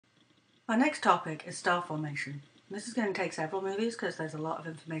Our next topic is star formation. This is going to take several movies because there's a lot of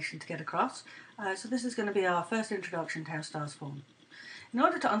information to get across. So this is going to be our first introduction to how stars form. In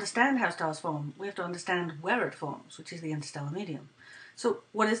order to understand how stars form, we have to understand where it forms, which is the interstellar medium. So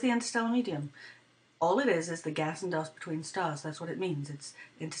what is the interstellar medium? All it is the gas and dust between stars. That's what it means. It's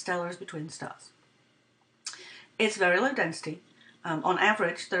interstellar is between stars. It's very low density. On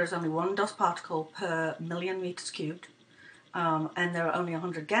average, there is only one dust particle per million meters cubed. And there are only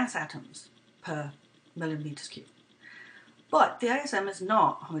 100 gas atoms per million meters cubed. But the ISM is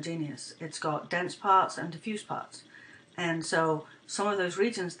not homogeneous. It's got dense parts and diffuse parts. And so some of those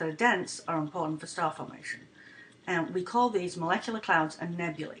regions that are dense are important for star formation. And we call these molecular clouds and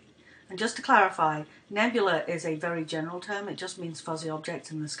nebulae. And just to clarify, nebula is a very general term. It just means fuzzy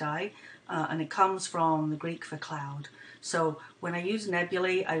objects in the sky. And it comes from the Greek for cloud. So when I use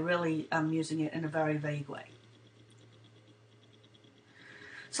nebulae, I really am using it in a very vague way.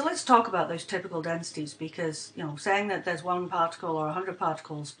 So let's talk about those typical densities because, saying that there's one particle or 100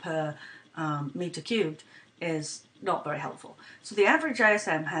 particles per meter cubed is not very helpful. So the average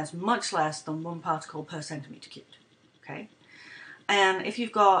ISM has much less than one particle per centimeter cubed, okay? And if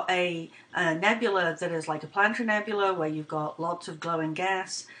you've got a nebula that is like a planetary nebula where you've got lots of glowing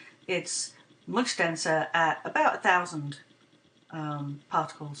gas, it's much denser at about 1,000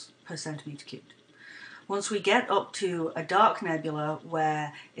 particles per centimeter cubed. Once we get up to a dark nebula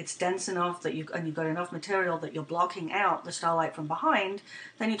where it's dense enough that you've got enough material that you're blocking out the starlight from behind,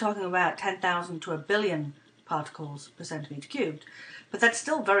 then you're talking about 10,000 to a billion particles per centimeter cubed. But that's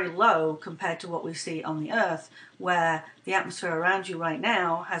still very low compared to what we see on the Earth, where the atmosphere around you right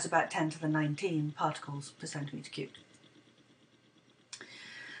now has about 10 to the 19 particles per centimeter cubed.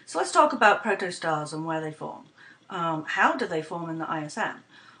 So let's talk about protostars and where they form. How do they form in the ISM?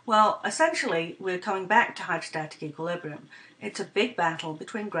 Well, essentially, we're coming back to hydrostatic equilibrium. It's a big battle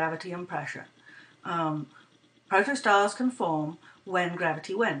between gravity and pressure. Protostars can form when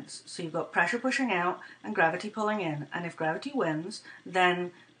gravity wins. So you've got pressure pushing out and gravity pulling in. And if gravity wins,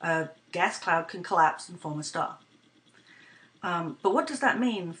 then a gas cloud can collapse and form a star. But what does that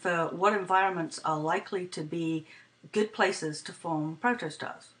mean for what environments are likely to be good places to form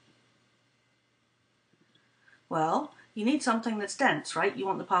protostars? Well, you need something that's dense, right? You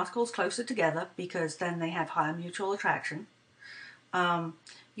want the particles closer together because then they have higher mutual attraction.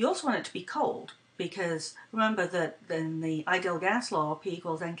 You also want it to be cold because remember that in the ideal gas law, P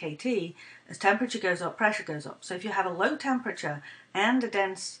equals nKT, as temperature goes up, pressure goes up. So if you have a low temperature and a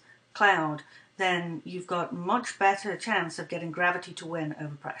dense cloud, then you've got much better chance of getting gravity to win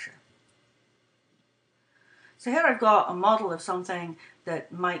over pressure. So here I've got a model of something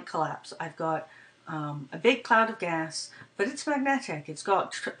that might collapse. I've got a big cloud of gas, but it's magnetic. It's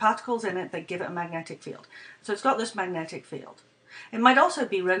got particles in it that give it a magnetic field. So it's got this magnetic field. It might also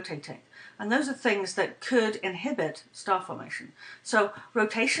be rotating, and those are things that could inhibit star formation. So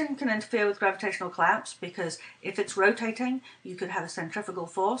rotation can interfere with gravitational collapse because if it's rotating, you could have a centrifugal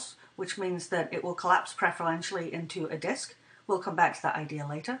force, which means that it will collapse preferentially into a disk. We'll come back to that idea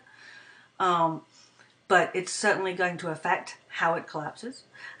later. But it's certainly going to affect how it collapses.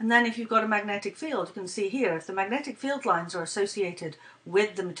 And then if you've got a magnetic field, you can see here, if the magnetic field lines are associated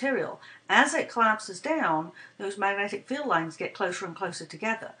with the material, as it collapses down, those magnetic field lines get closer and closer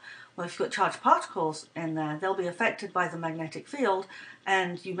together. Well, if you've got charged particles in there, they'll be affected by the magnetic field,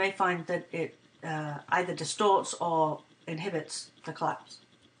 and you may find that it either distorts or inhibits the collapse.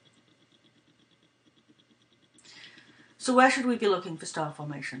 So where should we be looking for star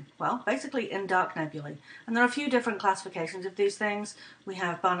formation? Well, basically in dark nebulae. And there are a few different classifications of these things. We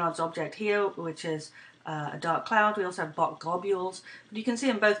have Barnard's object here, which is a dark cloud. We also have Bok globules. But you can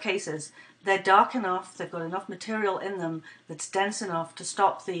see in both cases, they're dark enough, they've got enough material in them that's dense enough to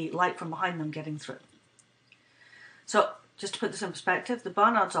stop the light from behind them getting through. So just to put this in perspective, the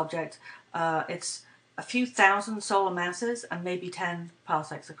Barnard's object, it's a few thousand solar masses and maybe 10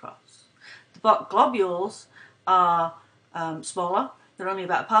 parsecs across. The Bok globules are smaller. They're only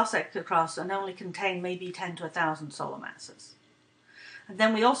about a parsec across and only contain maybe 10 to 1,000 solar masses. And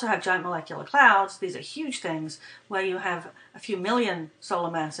then we also have giant molecular clouds. These are huge things where you have a few million solar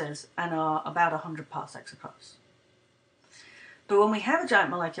masses and are about 100 parsecs across. But when we have a giant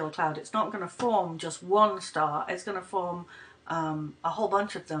molecular cloud, it's not going to form just one star. It's going to form a whole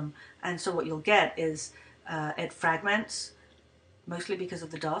bunch of them. And so what you'll get is it fragments, mostly because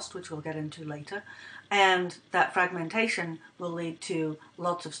of the dust, which we'll get into later. And that fragmentation will lead to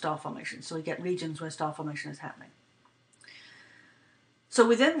lots of star formation. So we get regions where star formation is happening. So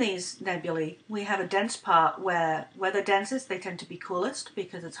within these nebulae, we have a dense part where they're densest, they tend to be coolest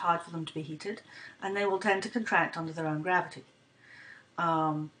because it's hard for them to be heated, and they will tend to contract under their own gravity.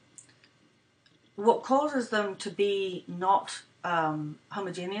 what causes them to be not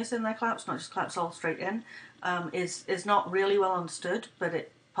homogeneous in their collapse, not just collapse all straight in, is not really well understood, but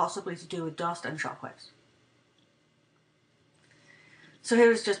it possibly to do with dust and shockwaves. So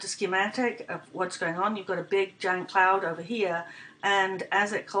here is just a schematic of what's going on. You've got a big giant cloud over here, and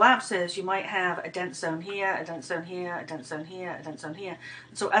as it collapses, you might have a dense zone here, a dense zone here, a dense zone here, a dense zone here.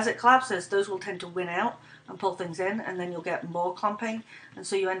 So as it collapses, those will tend to win out and pull things in, and then you'll get more clumping, and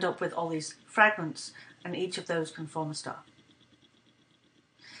so you end up with all these fragments, and each of those can form a star.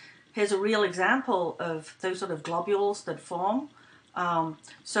 Here's a real example of those sort of globules that form.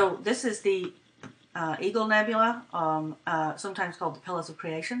 So this is the Eagle Nebula, sometimes called the Pillars of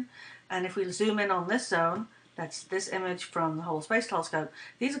Creation. And if we zoom in on this zone, that's this image from the Hubble Space Telescope,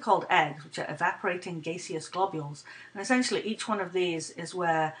 these are called eggs, which are evaporating gaseous globules. And essentially each one of these is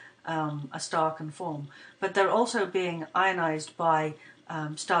where a star can form. But they're also being ionized by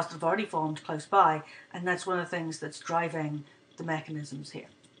stars that have already formed close by, and that's one of the things that's driving the mechanisms here.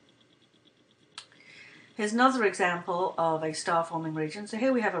 Here's another example of a star-forming region. So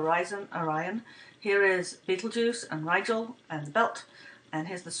here we have Orion. Here is Betelgeuse and Rigel and the Belt. And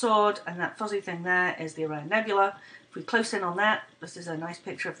here's the Sword, and that fuzzy thing there is the Orion Nebula. If we close in on that, this is a nice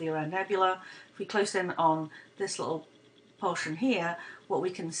picture of the Orion Nebula. If we close in on this little portion here, what we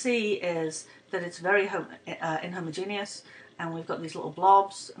can see is that it's very inhomogeneous, and we've got these little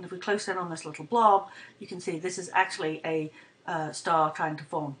blobs. And if we close in on this little blob, you can see this is actually a star trying to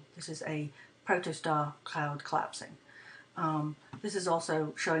form. This is a protostar cloud collapsing. This is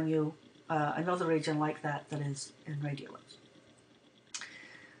also showing you another region like that is in radiolabs.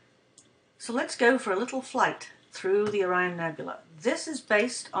 So let's go for a little flight through the Orion Nebula. This is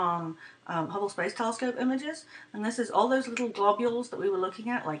based on Hubble Space Telescope images, and this is all those little globules that we were looking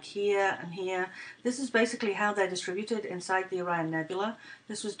at, like here and here. This is basically how they're distributed inside the Orion Nebula.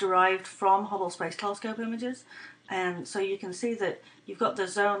 This was derived from Hubble Space Telescope images, and so you can see that you've got the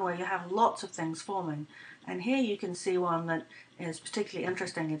zone where you have lots of things forming. And here you can see one that is particularly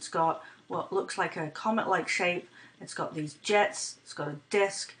interesting. It's got what looks like a comet-like shape. It's got these jets, it's got a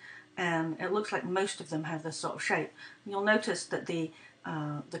disk, and it looks like most of them have this sort of shape. And you'll notice that the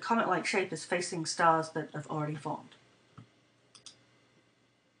comet-like shape is facing stars that have already formed.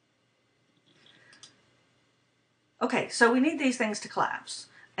 Okay, so we need these things to collapse,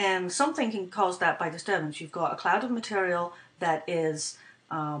 and something can cause that by disturbance. You've got a cloud of material that is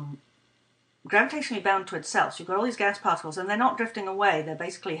gravitationally bound to itself. So you've got all these gas particles, and they're not drifting away, they're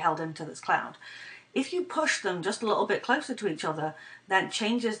basically held into this cloud. If you push them just a little bit closer to each other, that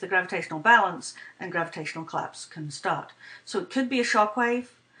changes the gravitational balance, and gravitational collapse can start. So it could be a shock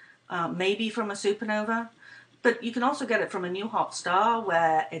wave, maybe from a supernova, but you can also get it from a new hot star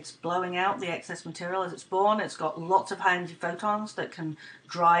where it's blowing out the excess material as it's born. It's got lots of high energy photons that can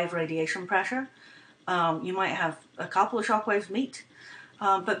drive radiation pressure. You might have a couple of shock waves meet,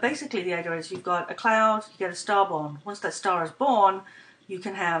 but basically the idea is you've got a cloud, you get a star born. Once that star is born, you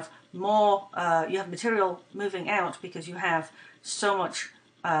can have more, you have material moving out because you have so much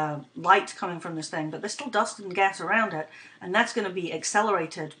light coming from this thing, but there's still dust and gas around it, and that's going to be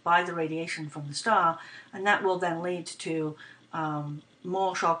accelerated by the radiation from the star, and that will then lead to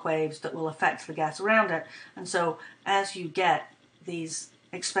more shock waves that will affect the gas around it. And so as you get these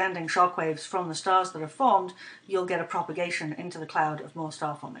expanding shock waves from the stars that are formed, you'll get a propagation into the cloud of more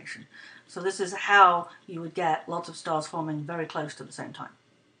star formation. So this is how you would get lots of stars forming very close to the same time.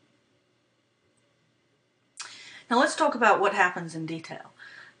 Now let's talk about what happens in detail.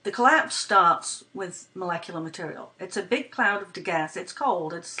 The collapse starts with molecular material. It's a big cloud of gas. It's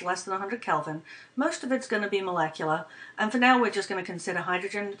cold. It's less than 100 Kelvin. Most of it's going to be molecular. And for now, we're just going to consider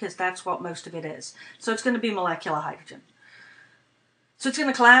hydrogen because that's what most of it is. So it's going to be molecular hydrogen. So it's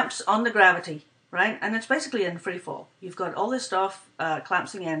going to collapse under gravity, right? And it's basically in free fall. You've got all this stuff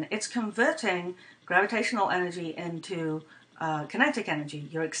collapsing in. It's converting gravitational energy into kinetic energy.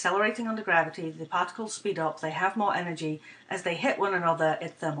 You're accelerating under gravity, the particles speed up, they have more energy. As they hit one another,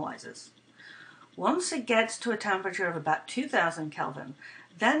 it thermalizes. Once it gets to a temperature of about 2000 Kelvin,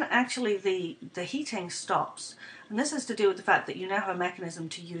 then actually the heating stops. And this has to do with the fact that you now have a mechanism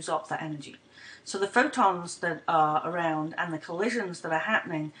to use up that energy. So the photons that are around and the collisions that are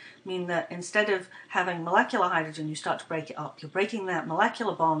happening mean that instead of having molecular hydrogen, you start to break it up. You're breaking that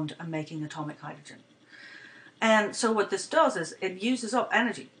molecular bond and making atomic hydrogen. And so what this does is it uses up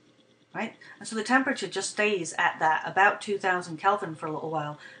energy, right? And so the temperature just stays at that, about 2000 Kelvin for a little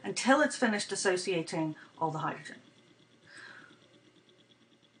while, until it's finished dissociating all the hydrogen.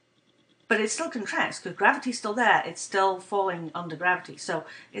 But it still contracts because gravity's still there. It's still falling under gravity. So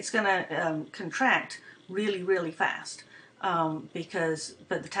it's going to contract really, really fast.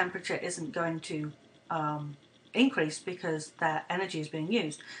 but the temperature isn't going to increase because that energy is being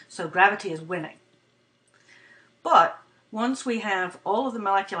used. So gravity is winning. But once we have all of the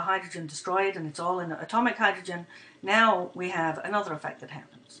molecular hydrogen destroyed and it's all in atomic hydrogen, now we have another effect that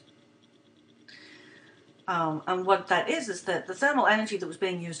happens. And what that is that the thermal energy that was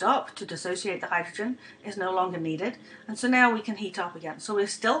being used up to dissociate the hydrogen is no longer needed, and so now we can heat up again. So we're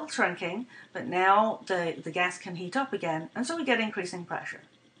still shrinking, but now the gas can heat up again, and so we get increasing pressure.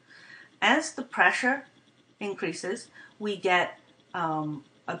 As the pressure increases, we get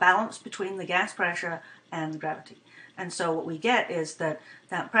a balance between the gas pressure and the gravity. And so what we get is that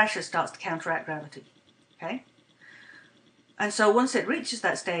pressure starts to counteract gravity. Okay? And so once it reaches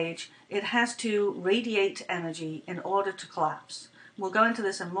that stage, it has to radiate energy in order to collapse. We'll go into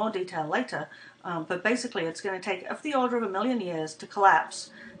this in more detail later, but basically it's going to take of the order of 1 million years to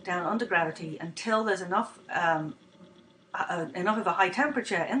collapse down under gravity until there's enough of a high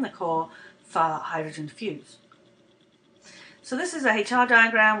temperature in the core for hydrogen to fuse. So this is a HR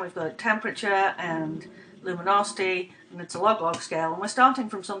diagram. We've got temperature and luminosity, and it's a log-log scale, and we're starting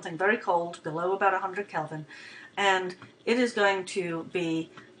from something very cold, below about 100 Kelvin, and it is going to be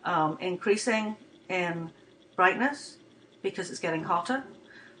increasing in brightness because it's getting hotter,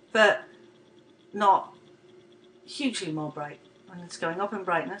 but not hugely more bright, and it's going up in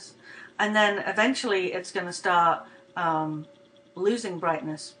brightness, and then eventually it's going to start losing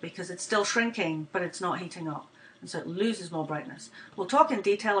brightness because it's still shrinking, but it's not heating up, and so it loses more brightness. We'll talk in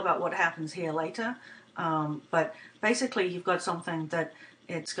detail about what happens here later, but basically you've got something that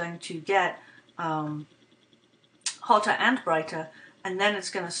it's going to get hotter and brighter, and then it's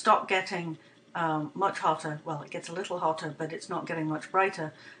going to stop getting much hotter. Well, it gets a little hotter, but it's not getting much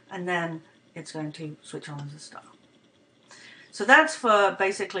brighter, and then it's going to switch on as a star. So that's for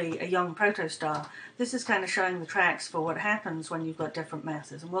basically a young protostar. This is kind of showing the tracks for what happens when you've got different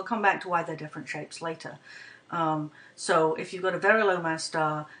masses, and we'll come back to why they're different shapes later. So if you've got a very low mass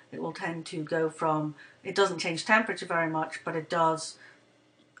star, it will tend to go from, it doesn't change temperature very much, but it does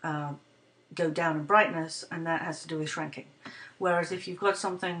go down in brightness, and that has to do with shrinking. Whereas if you've got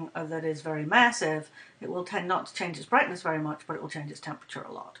something that is very massive, it will tend not to change its brightness very much, but it will change its temperature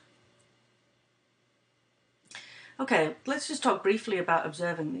a lot. Okay, let's just talk briefly about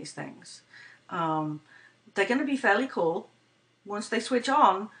observing these things. They're going to be fairly cool. Once they switch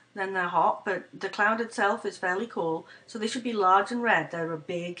on, then they're hot, but the cloud itself is fairly cool, so they should be large and red. They're a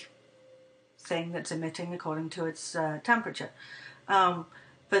big thing that's emitting according to its temperature.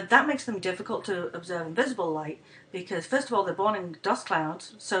 But that makes them difficult to observe in visible light because, first of all, they're born in dust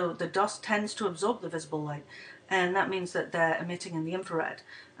clouds, so the dust tends to absorb the visible light, and that means that they're emitting in the infrared.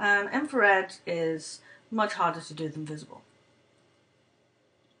 And infrared is much harder to do than visible.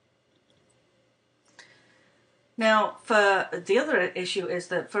 Now, for the other issue is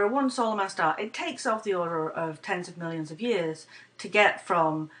that for a one solar mass star, it takes of the order of tens of millions of years to get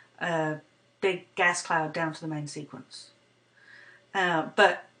from a big gas cloud down to the main sequence.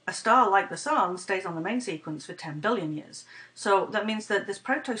 But a star like the Sun stays on the main sequence for 10 billion years. So that means that this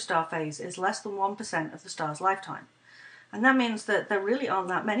protostar phase is less than 1% of the star's lifetime. And that means that there really aren't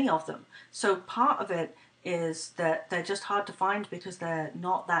that many of them. So part of it is that they're just hard to find because they're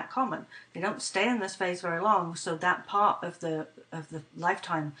not that common. They don't stay in this phase very long, so that part of the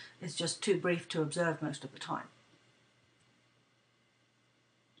lifetime is just too brief to observe most of the time.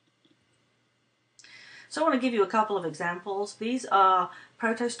 So I want to give you a couple of examples. These are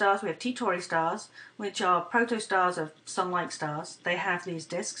protostars. We have T Tauri stars, which are protostars of Sun-like stars. They have these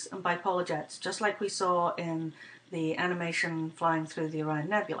disks and bipolar jets, just like we saw in the animation flying through the Orion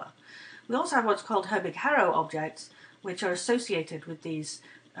Nebula. We also have what's called Herbig-Haro objects, which are associated with these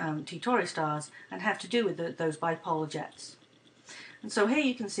T Tauri stars and have to do with those bipolar jets. And so here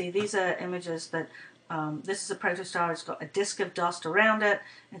you can see these are images that this is a protostar. It's got a disk of dust around it.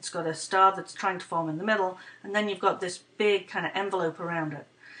 It's got a star that's trying to form in the middle, and then you've got this big kind of envelope around it.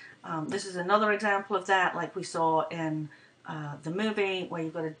 This is another example of that, like we saw in the movie, where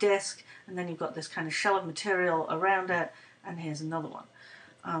you've got a disk, and then you've got this kind of shell of material around it, and here's another one.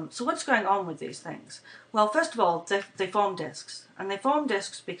 So what's going on with these things? Well, first of all, they form disks, and they form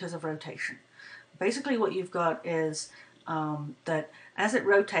disks because of rotation. Basically what you've got is that as it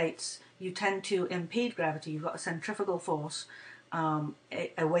rotates, you tend to impede gravity. You've got a centrifugal force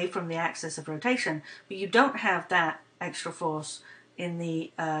away from the axis of rotation, but you don't have that extra force in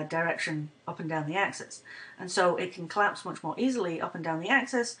the direction up and down the axis. And so it can collapse much more easily up and down the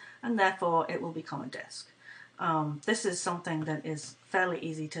axis, and therefore it will become a disk. This is something that is fairly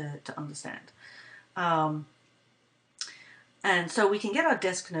easy to understand. And so we can get our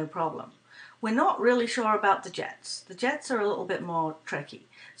disk no problem. We're not really sure about the jets. The jets are a little bit more tricky.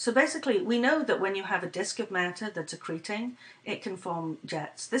 So basically, we know that when you have a disk of matter that's accreting, it can form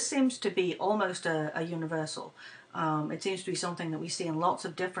jets. This seems to be almost a universal. It seems to be something that we see in lots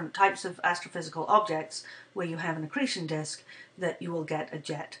of different types of astrophysical objects where you have an accretion disk, that you will get a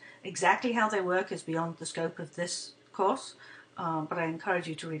jet. Exactly how they work is beyond the scope of this course, but I encourage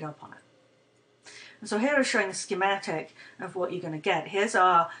you to read up on it. And so here is showing a schematic of what you're going to get. Here's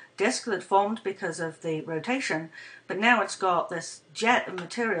our disk that formed because of the rotation, but now it's got this jet of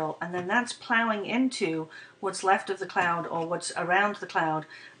material, and then that's plowing into what's left of the cloud or what's around the cloud,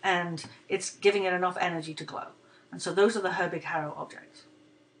 and it's giving it enough energy to glow. And so those are the Herbig-Haro objects.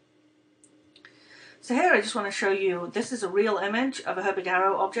 So here I just want to show you, this is a real image of a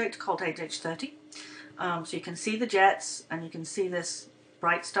Herbig-Haro object called HH30. So you can see the jets, and you can see this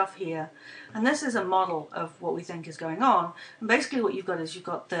bright stuff here, and this is a model of what we think is going on. And basically what you've got is you've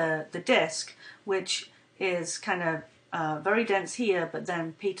got the disk, which is kind of very dense here, but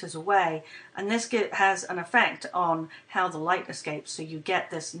then peters away, and this has an effect on how the light escapes, so you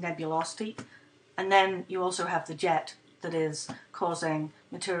get this nebulosity, and then you also have the jet that is causing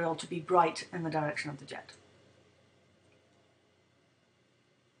material to be bright in the direction of the jet.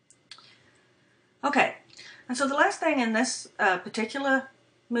 Okay, and so the last thing in this particular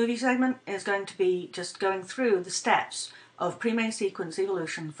movie segment is going to be just going through the steps of pre-main sequence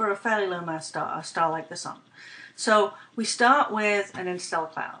evolution for a fairly low mass star, a star like the Sun. So we start with an interstellar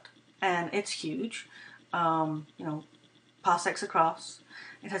cloud, and it's huge, parsecs across.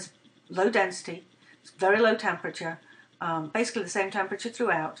 It has low density, it's very low temperature, basically the same temperature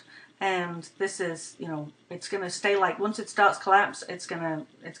throughout, and this is, it's going to stay like, once it starts collapse, it's going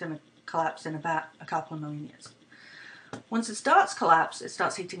to collapse in about a couple of million years. Once it starts collapse, it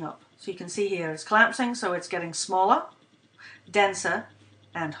starts heating up. So you can see here it's collapsing, so it's getting smaller, denser,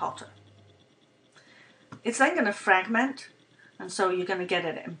 and hotter. It's then going to fragment, and so you're going to get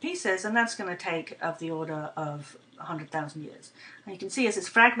it in pieces, and that's going to take of the order of 100,000 years. And you can see as it's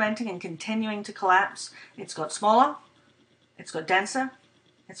fragmenting and continuing to collapse, it's got smaller, it's got denser,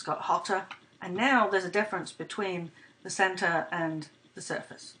 it's got hotter, and now there's a difference between the center and the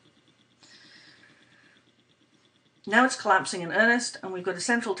surface. Now it's collapsing in earnest, and we've got a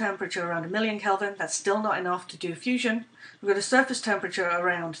central temperature around 1,000,000 Kelvin. That's still not enough to do fusion. We've got a surface temperature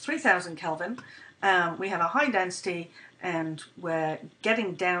around 3,000 Kelvin. We have a high density, and we're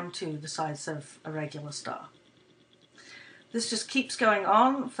getting down to the size of a regular star. This just keeps going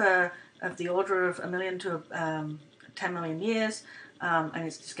on for of the order of 1 million to 10 million years, and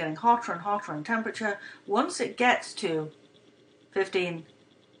it's just getting hotter and hotter in temperature. Once it gets to 15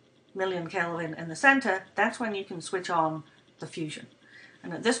 million Kelvin in the center, that's when you can switch on the fusion.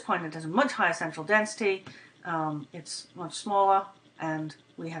 And at this point it has a much higher central density, it's much smaller, and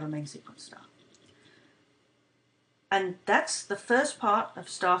we have a main sequence star. And that's the first part of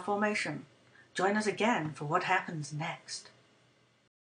star formation. Join us again for what happens next.